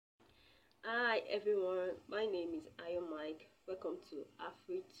Hi everyone, my name is Mike. Welcome to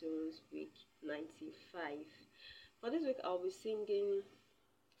AFRI-TUNES week 95. For this week I'll be singing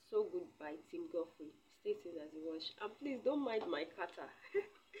So Good by Tim Godfrey. Stay tuned as you watch, and please don't mind my cutter.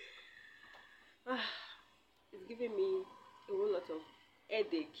 It's giving me a whole lot of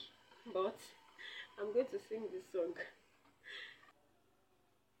headache, but I'm going to sing this song.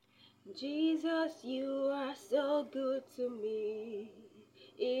 Jesus, you are so good to me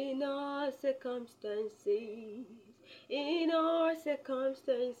in all circumstances, in all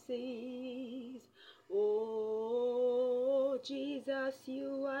circumstances. Oh, Jesus,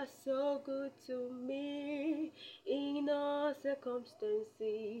 you are so good to me in all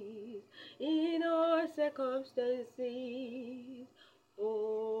circumstances, in all circumstances.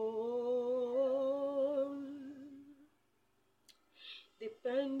 Oh,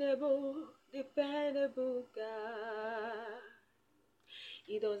 dependable, dependable God.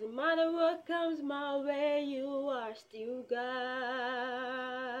 It doesn't matter what comes my way, you are still God.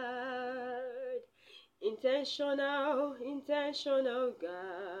 Intentional, intentional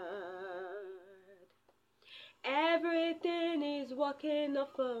God. Everything is working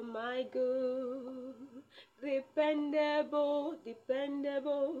out for my good. Dependable,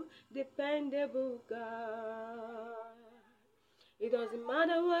 dependable, dependable God. It doesn't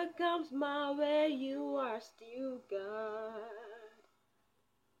matter what comes my way, you are still God.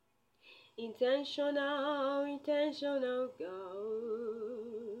 Intentional, intentional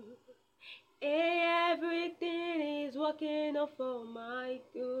God. Everything is working out for my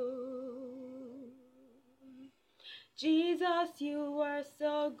good. Jesus, you are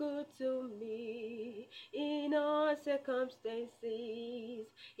so good to me in all circumstances,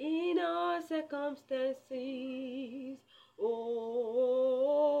 in all circumstances.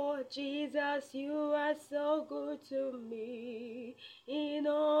 Oh, Jesus, you are so good to me in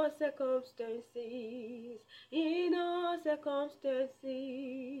all circumstances, in all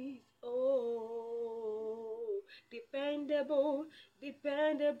circumstances. Oh, dependable,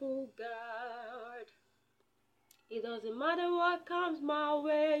 dependable God. It doesn't matter what comes my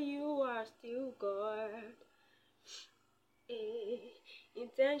way, you are still God.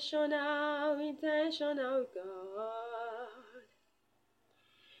 Intentional, intentional God.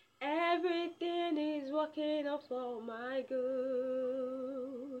 Everything is working out for my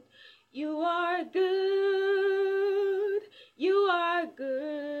good. You are good, you are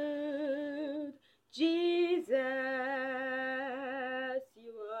good, Jesus,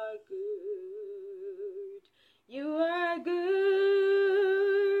 you are good. You are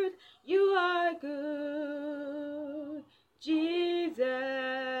good, you are good, Jesus,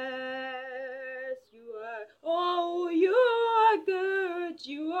 you are, oh, you are good,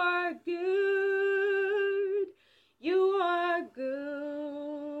 you are good, you are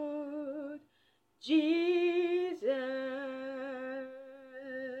good, Jesus,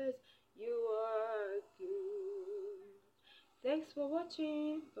 you are good. Thanks for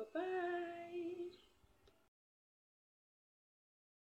watching, bye-bye.